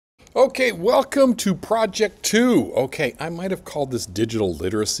Okay, welcome to Project 2. Okay, I might have called this digital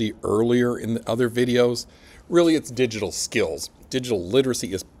literacy earlier in the other videos. Really, it's digital skills. Digital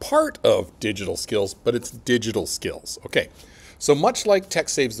literacy is part of digital skills, but it's digital skills. Okay, so much like Tech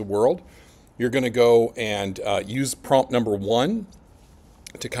Saves the World, you're going to go and use prompt number 1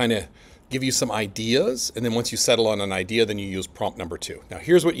 to kind of give you some ideas. And then once you settle on an idea, then you use prompt number 2. Now,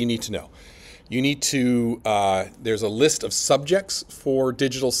 here's what you need to know. You need to, there's a list of subjects for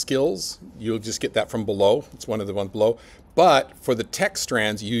digital skills. You'll just get that from below. It's one of the ones below. But for the text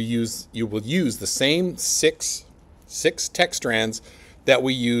strands, you will use the same six text strands that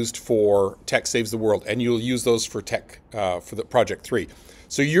we used for Tech Saves the World. And you'll use those for for the Project 3.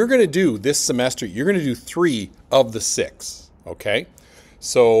 So you're going to do this semester, you're going to do 3 of the 6, okay?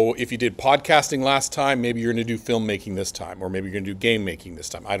 So if you did podcasting last time, maybe you're going to do filmmaking this time, or maybe you're going to do game making this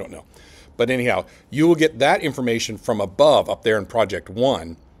time. I don't know. But anyhow, you will get that information from above up there in Project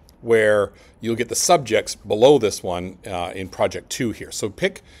 1, where you'll get the subjects below this one in Project 2 here. So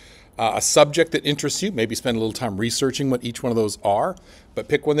pick a subject that interests you. Maybe spend a little time researching what each one of those are, but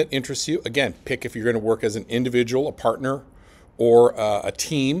pick one that interests you. Again, pick if you're going to work as an individual, a partner, or a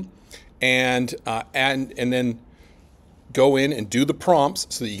team, and then go in and do the prompts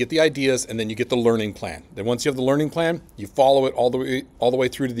so that you get the ideas, and then you get the learning plan. Then once you have the learning plan, you follow it all the way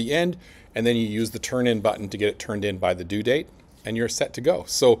through to the end, and then you use the turn in button to get it turned in by the due date, and you're set to go.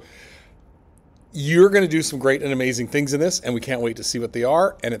 So you're going to do some great and amazing things in this, and we can't wait to see what they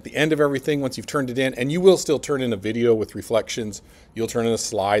are. And at the end of everything, once you've turned it in, and you will still turn in a video with reflections, you'll turn in a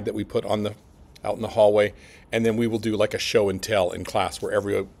slide that we put on out in the hallway, and then we will do like a show and tell in class where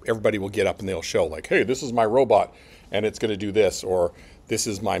everybody will get up and they'll show like, hey, this is my robot and it's going to do this, or this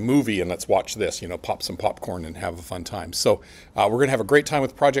is my movie and let's watch this, pop some popcorn and have a fun time. So we're going to have a great time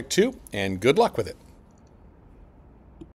with Project 2, and good luck with it.